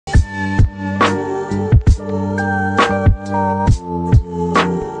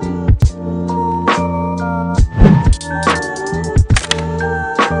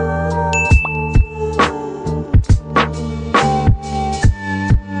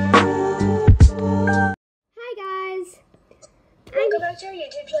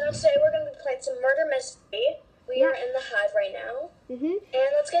MyStErY. We are in the hive right now. And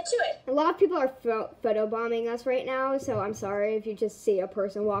let's get to it. A lot of people are photobombing us right now, so I'm sorry if you just see a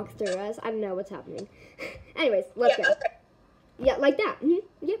person walk through us. I don't know what's happening. Anyways, let's go. Okay. Yeah, like that.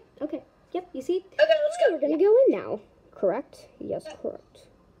 Yep, okay. Yep, you see? Okay, let's go. We're gonna go in now. Correct? Yes, correct.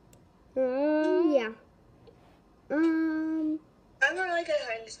 Yeah. I'm a really good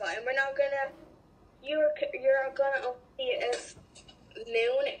hiding spot, and we're not gonna... You're gonna see if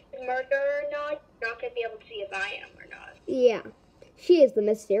Moon is murdered or not. You're not gonna be able to see if I am or not. Yeah. She is the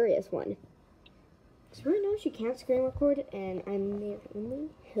mysterious one. So right now she can't screen record, and I'm their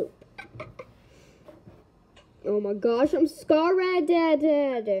only hope. Oh my gosh, I'm scarred.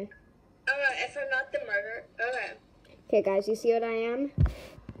 If I'm not the murderer, okay. Okay, guys, you see what I am?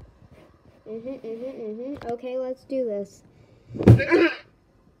 Okay, let's do this. I don't know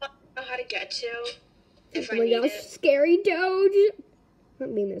how to get to. If Oh my gosh, scary Doge. That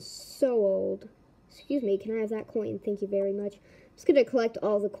meme is so old. Excuse me, can I have that coin? Thank you very much. I'm just gonna collect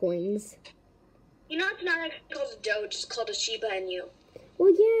all the coins. You know, it's not actually called a Doge, it's called a Shiba Inu.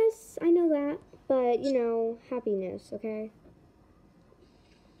 Well, yes, I know that. But, you know, happiness, okay?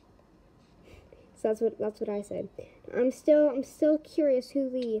 So that's what I said. I'm still curious who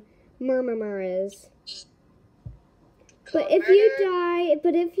the murmur is. But if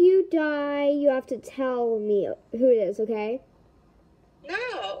you die, you have to tell me who it is, okay?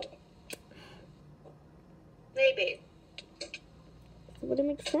 No. Maybe. That wouldn't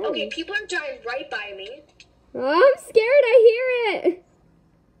make sense. Okay, people are dying right by me. Oh, I'm scared. I hear it.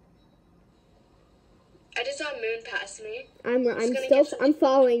 I just saw Moon pass me. I'm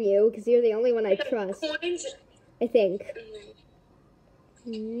following you because you're the only one I trust. Coins. I think.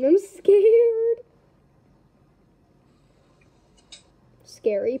 I'm scared.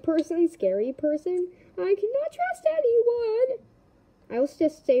 Scary person. I cannot trust anyone. I will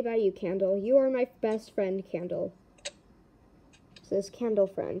just stay by you, Candle. You are my best friend, Candle. This is Candle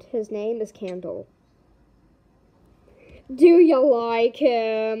friend. His name is Candle. Do you like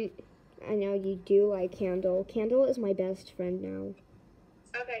him? I know you do like Candle. Candle is my best friend now.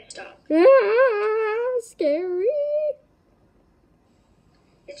 Okay, stop. Ah, scary.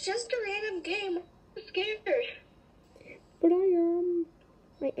 It's just a random game. I'm scared. But I am.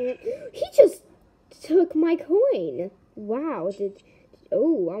 He just took my coin. Wow.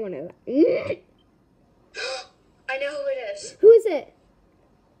 Oh, I want to. I know who it is. Who is it?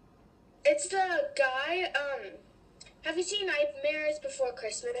 It's the guy, have you seen Nightmares Before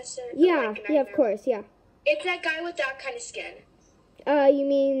Christmas? Yeah, of course, yeah. It's that guy with that kind of skin. You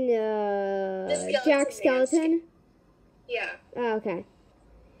mean, Jack Skeleton? Yeah. Oh, okay.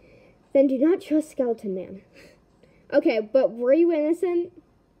 Then do not trust Skeleton Man. Okay, but were you innocent?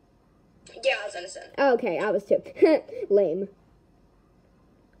 Yeah, I was innocent. Oh, okay, I was too. Lame.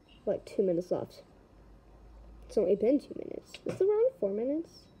 Like 2 minutes left. It's only been 2 minutes. It's around 4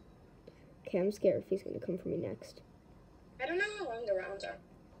 minutes. Okay, I'm scared if he's gonna come for me next. I don't know how long the rounds are.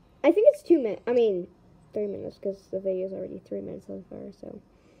 I think it's 2 minutes. I mean, 3 minutes because the video's already 3 minutes so far. So.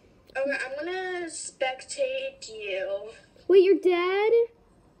 Okay, I'm gonna spectate you. Wait, you're dead?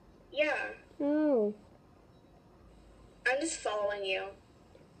 Yeah. Oh. I'm just following you.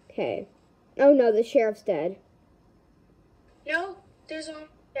 Okay. Oh no, the sheriff's dead. No, there's one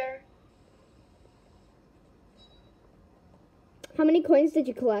there. How many coins did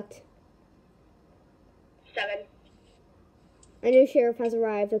you collect? 7. A new sheriff has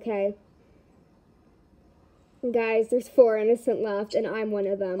arrived, okay. Guys, there's 4 innocent left, and I'm one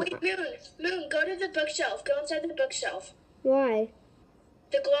of them. Wait, Moon, go to the bookshelf. Go inside the bookshelf. Why?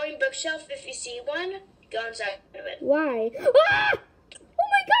 The glowing bookshelf, if you see one, go inside of it. Why? Ah! Oh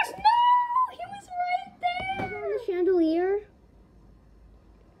my gosh, no! He was right there! On the chandelier?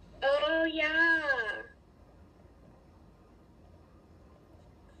 Oh, yeah.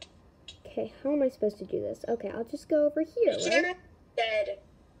 Okay, how am I supposed to do this? Okay, I'll just go over here, right? Sheriff dead.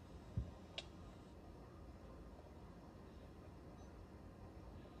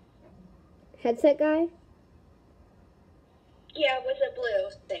 Headset guy? Yeah, with a blue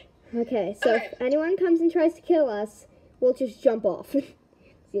thing. Okay, so if anyone comes and tries to kill us, we'll just jump off.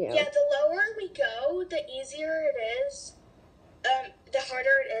 You know. Yeah, the lower we go, the easier it is. The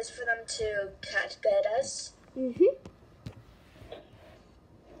harder it is for them to catch us. Mm-hmm.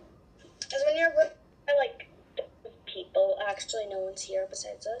 Because when you're with, like, people, actually no one's here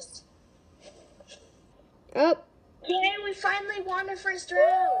besides us. Oh. Yay, we finally won our first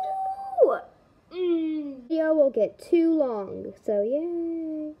round. Video will get too long, so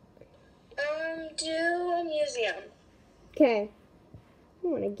yay. Do a museum. Okay. I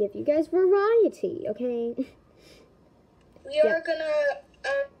want to give you guys variety, okay? We are gonna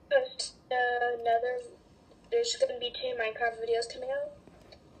post there's gonna be 2 Minecraft videos coming out.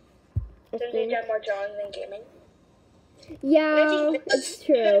 Since we've done more drawing than gaming. Yeah, it's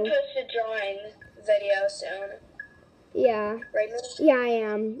true. I'm gonna post a drawing video soon. Yeah. Right, Millie? Yeah, I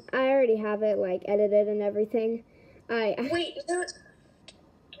am. I already have it, like, edited and everything. Wait, right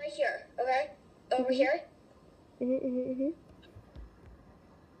here, okay? Over here. See,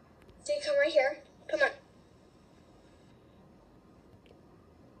 come right here. Come on.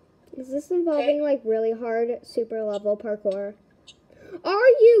 Is this involving, like, really hard super level parkour? Are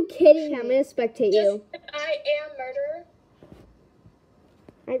you kidding? I'm gonna spectate you. I am murderer.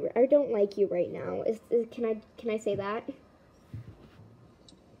 I don't like you right now. Can I say that?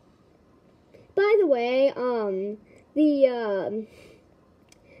 By the way, the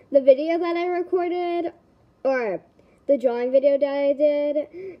video that I recorded, or the drawing video that I did,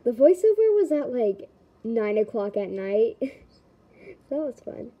 the voiceover was at like 9 o'clock at night. That was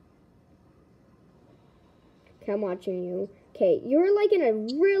fun. Okay, I'm watching you. Okay, you're like in a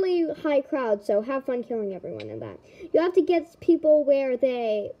really high crowd, so have fun killing everyone in that. You have to get people where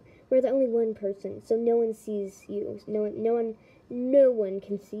the only one person, so no one sees you. No one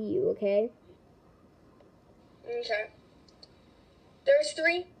can see you. Okay. Okay. There's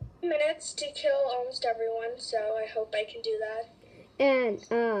 3 minutes to kill almost everyone, so I hope I can do that. And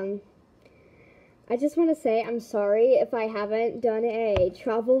I just want to say I'm sorry if I haven't done a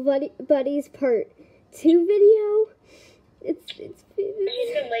Travel Buddies Part 2 video. It's She's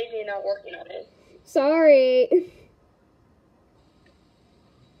been lazy and not working on it. Sorry.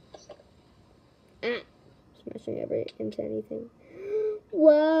 Smashing into anything.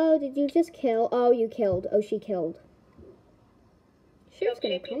 Whoa, did you just kill? Oh, you killed. Oh, she killed. She was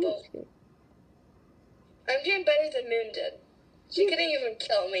gonna kill you. I'm doing better than Moon did. She couldn't even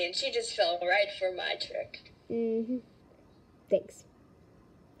kill me, and she just fell right for my trick. Thanks.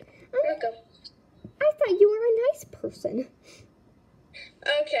 You're welcome. I thought you were a nice person.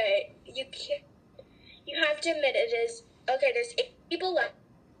 Okay, you have to admit it is. Okay, there's 8 people left.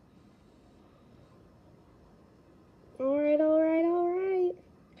 Alright.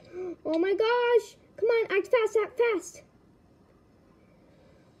 Oh my gosh! Come on, act fast!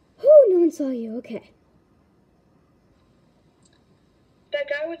 Oh, no one saw you. Okay. That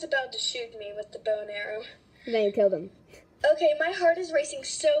guy was about to shoot me with the bow and arrow. Then you killed him. Okay, my heart is racing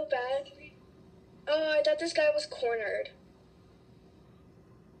so badly. Oh, I thought this guy was cornered.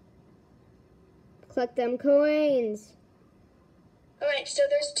 Collect them coins. Alright, so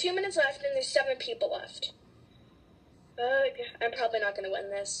there's 2 minutes left and there's 7 people left. I'm probably not going to win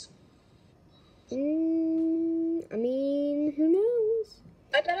this. I mean, who knows?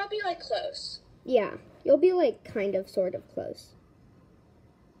 I bet I'll be, like, close. Yeah, you'll be, like, kind of, sort of close.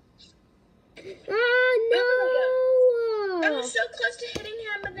 Ah, no! I was so close to hitting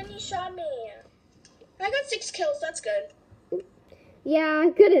him, but then he shot me. I got 6 kills, that's good. Yeah,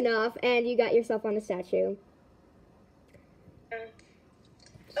 good enough. And you got yourself on a statue.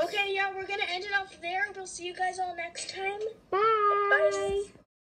 Okay, yeah, we're going to end it off there. We'll see you guys all next time. Bye! Bye.